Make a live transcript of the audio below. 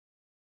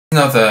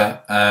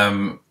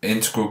Another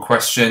integral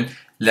question.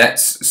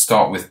 Let's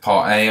start with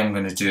part A. I'm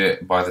going to do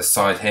it by the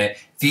side here.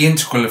 The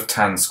integral of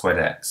tan squared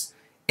x.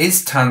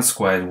 Is tan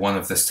squared one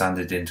of the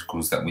standard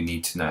integrals that we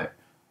need to know?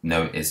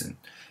 No, it isn't.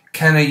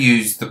 Can I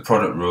use the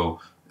product rule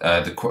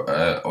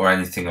or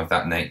anything of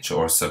that nature,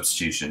 or a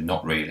substitution?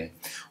 Not really.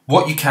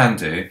 What you can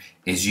do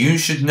is you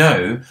should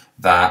know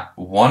that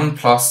 1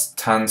 plus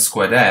tan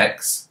squared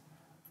x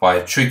by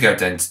a trig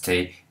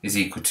identity is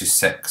equal to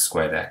sec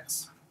squared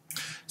x.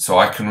 So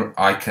I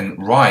can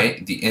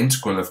write the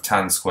integral of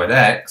tan squared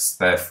x,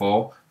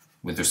 therefore,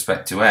 with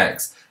respect to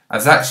x,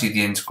 as actually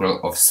the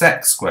integral of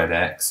sec squared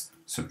x,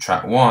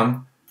 subtract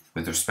 1,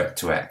 with respect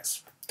to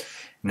x.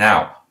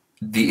 Now,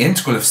 the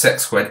integral of sec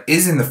squared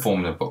is in the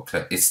formula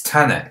booklet, it's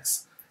tan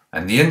x,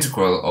 and the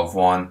integral of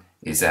 1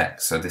 is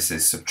x. So this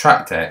is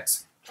subtract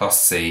x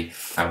plus c,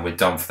 and we're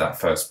done for that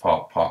first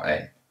part, part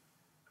A.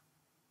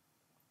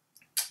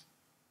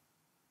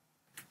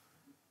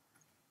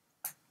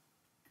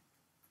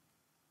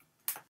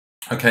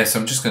 Okay, so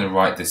I'm just going to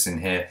write this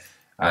in here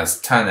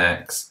as tan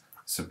x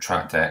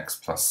subtract x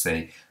plus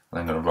c, and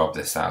I'm going to rub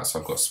this out so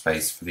I've got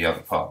space for the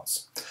other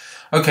parts.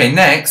 Okay,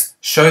 next,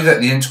 show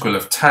that the integral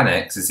of tan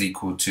x is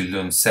equal to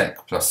ln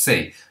sec plus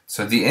c.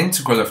 So the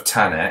integral of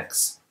tan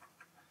x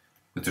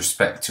with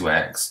respect to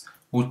x,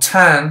 well,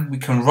 tan, we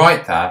can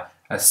write that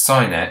as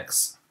sin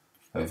x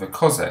over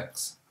cos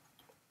x.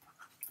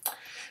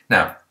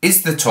 Now,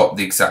 is the top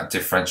the exact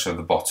differential of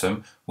the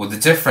bottom? Well, the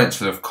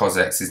differential of cos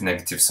x is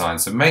negative sign,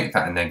 so make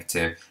that a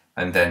negative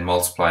and then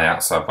multiply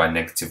outside by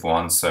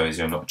 -1 so as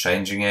you're not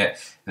changing it.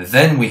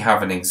 Then we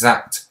have an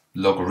exact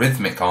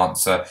logarithmic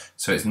answer,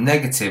 so it's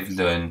negative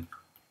ln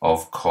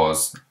of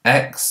cos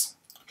x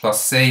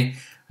plus c,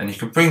 and you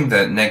can bring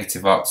the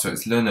negative up, so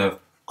it's ln of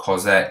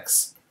cos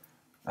x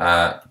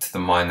to the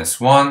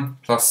 -1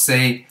 plus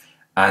c,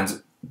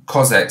 and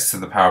cos x to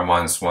the power of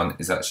 -1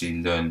 is actually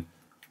ln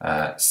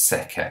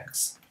sec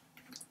x.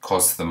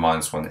 Cos to the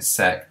 -1 is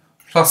sec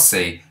plus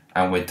c,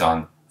 and we're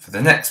done for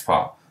the next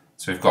part.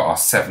 So we've got our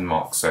 7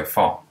 marks so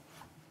far.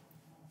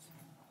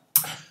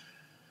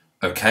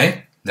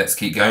 Okay, let's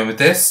keep going with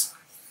this.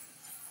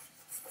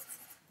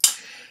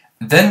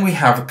 Then we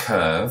have a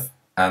curve,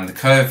 and the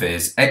curve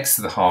is x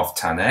to the half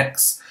tan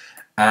x,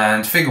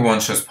 and figure 1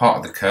 shows part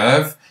of the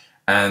curve,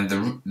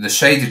 and the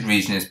shaded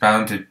region is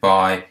bounded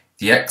by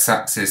the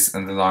x-axis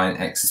and the line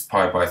x is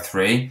pi by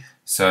 3.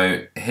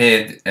 So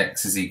here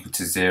x is equal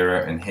to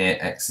 0 and here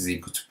x is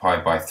equal to pi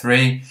by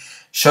 3.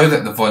 Show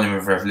that the volume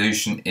of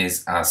revolution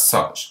is as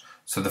such.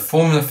 So the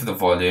formula for the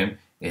volume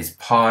is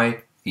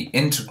pi the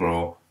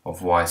integral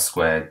of y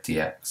squared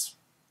dx.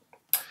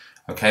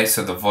 Okay,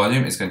 so the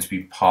volume is going to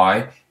be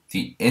pi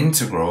the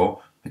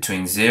integral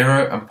between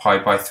 0 and pi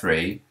by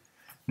 3.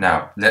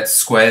 Now let's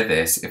square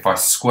this. If I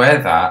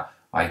square that,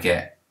 I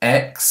get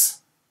x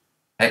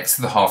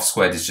to the half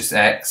squared is just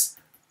x,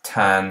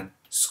 tan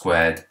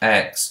squared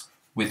x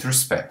with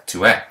respect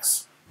to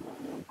x.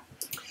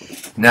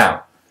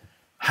 Now,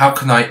 how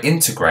can I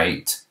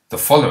integrate the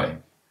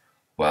following?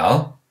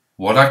 Well,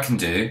 what I can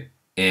do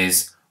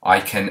is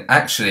I can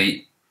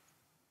actually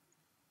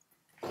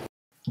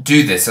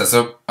do this as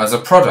a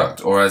product,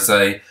 or as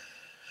a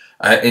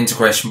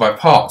integration by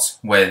parts,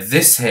 where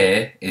this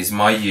here is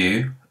my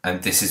u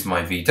and this is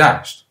my v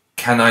dashed.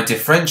 Can I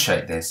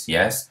differentiate this?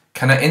 Yes.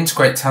 Can I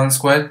integrate tan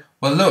squared?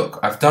 Well, look,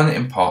 I've done it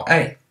in part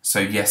A, so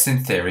yes,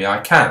 in theory I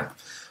can.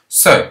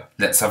 So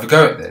let's have a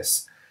go at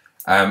this.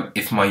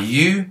 If my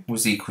u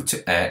was equal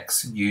to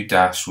x, u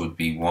dash would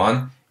be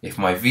 1. If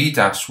my v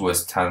dash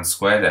was tan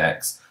squared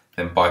x,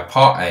 then by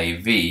part A,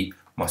 v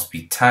must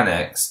be tan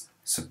x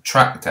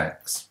subtract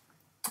x.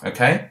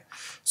 Okay,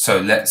 so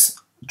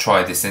let's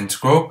try this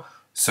integral.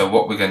 So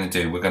what we're going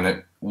to do, we're going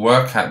to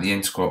work out the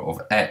integral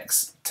of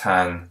x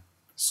tan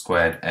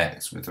squared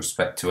x with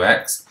respect to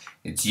x.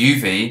 It's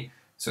uv,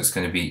 so it's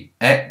going to be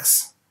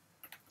x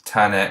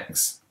tan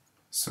x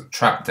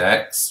subtract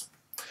x,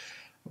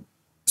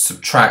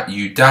 subtract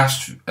u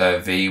dash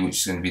v, which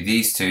is going to be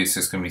these two, so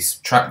it's going to be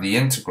subtract the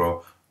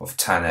integral of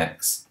tan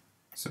x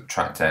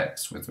subtract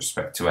x with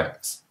respect to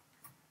x.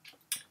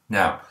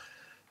 Now,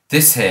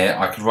 this here,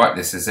 I could write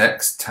this as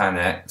x tan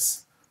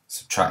x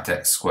subtract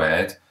x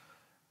squared,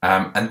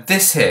 and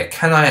this here,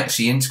 can I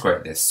actually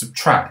integrate this,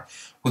 subtract?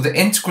 Well, the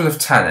integral of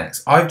tan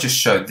x, I've just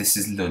showed this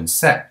is ln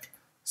sec,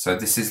 so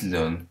this is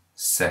ln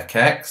sec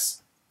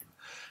x,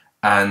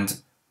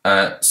 and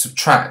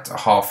subtract a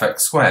half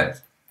x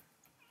squared.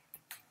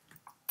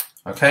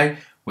 Okay,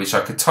 which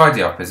I could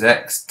tidy up as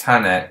x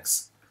tan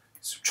x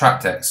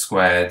subtract x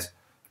squared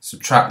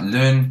subtract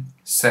ln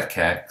sec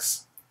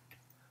x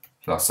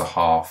plus a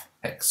half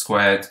x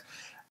squared.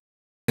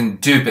 I can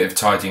do a bit of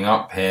tidying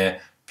up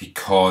here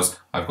because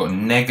I've got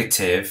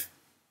negative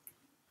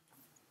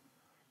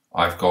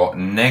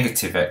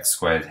x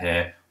squared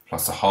here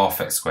plus a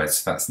half x squared,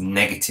 so that's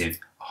negative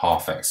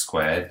half x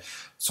squared.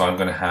 So I'm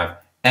going to have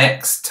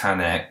x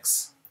tan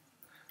x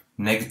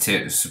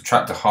negative,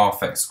 subtract a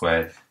half x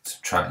squared,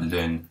 subtract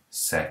ln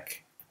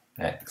sec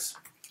x.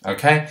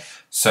 Okay,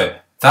 so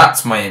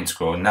That's my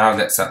integral. Now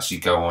let's actually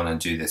go on and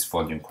do this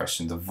volume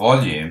question. The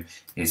volume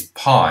is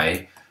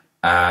pi,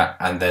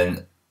 and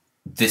then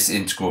this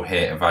integral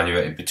here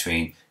evaluated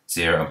between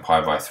 0 and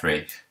pi by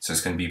 3. So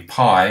it's going to be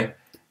pi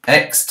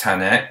x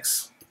tan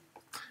x,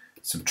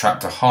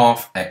 subtract a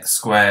half x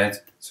squared,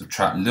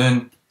 subtract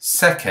ln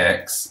sec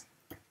x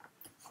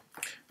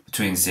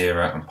between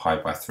 0 and pi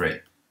by 3.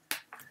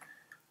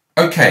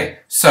 Okay,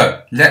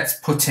 so let's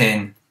put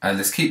in,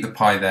 let's keep the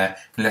pi there,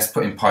 and let's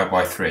put in pi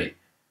by 3.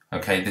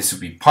 Okay, this will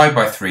be pi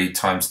by 3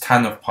 times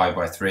tan of pi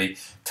by 3.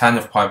 Tan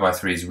of pi by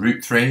 3 is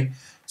root 3.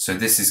 So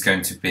this is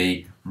going to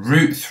be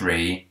root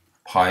 3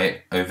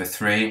 pi over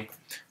 3.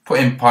 Put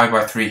in pi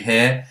by 3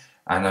 here,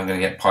 and I'm going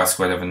to get pi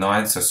squared over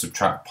 9. So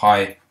subtract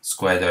pi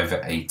squared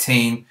over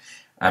 18.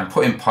 And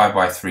put in pi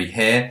by 3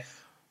 here.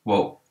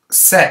 Well,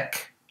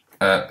 sec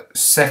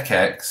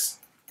x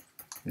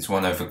is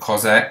 1 over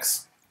cos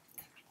x.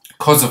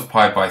 Cos of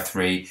pi by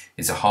 3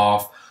 is a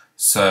half.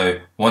 So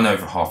 1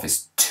 over half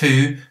is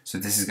 2. So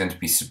this is going to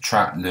be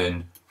subtract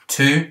ln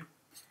 2.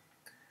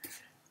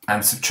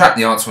 And subtract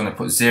the answer when I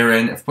put 0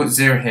 in. If I put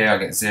 0 here, I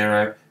get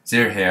 0.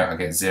 0 here, I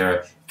get 0.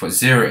 If I put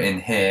 0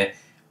 in here,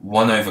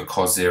 1 over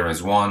cos 0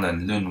 is 1,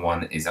 and ln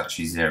 1 is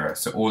actually 0.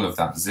 So all of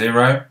that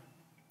 0.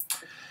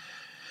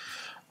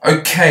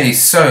 Okay,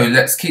 so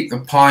let's keep the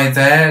pi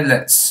there.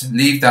 Let's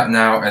leave that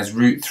now as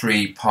root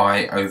 3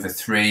 pi over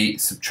 3,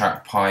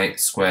 subtract pi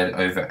squared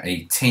over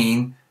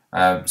 18,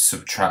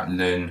 subtract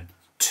ln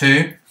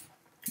 2.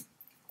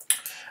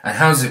 And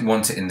how does it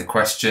want it in the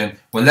question?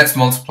 Well, let's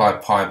multiply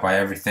pi by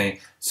everything.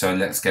 So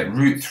let's get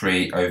root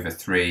 3 over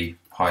 3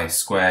 pi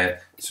squared,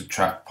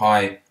 subtract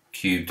pi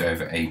cubed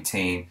over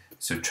 18,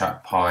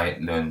 subtract pi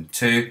ln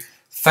 2.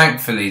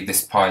 Thankfully,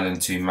 this pi ln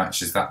 2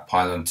 matches that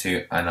pi ln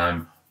 2, and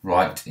I'm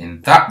right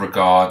in that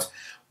regard.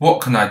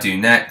 What can I do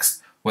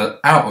next? Well,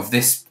 out of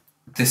this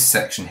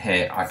section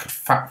here, I could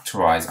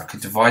factorize, I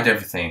could divide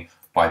everything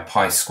by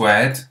pi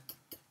squared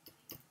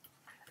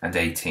and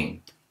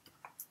 18.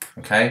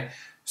 Okay,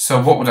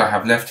 so what would I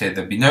have left here?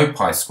 There'd be no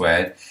pi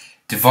squared.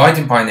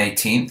 Dividing by an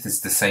 18th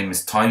is the same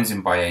as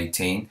timesing by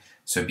 18,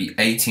 so it'd be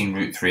 18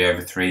 root 3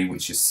 over 3,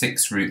 which is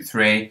 6 root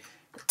 3.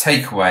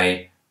 Take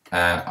away,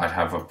 I'd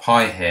have a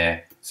pi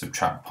here,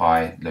 subtract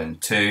pi ln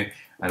 2,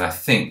 and I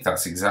think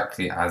that's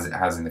exactly as it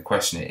has in the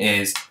question. It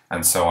is,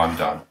 and so I'm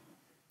done.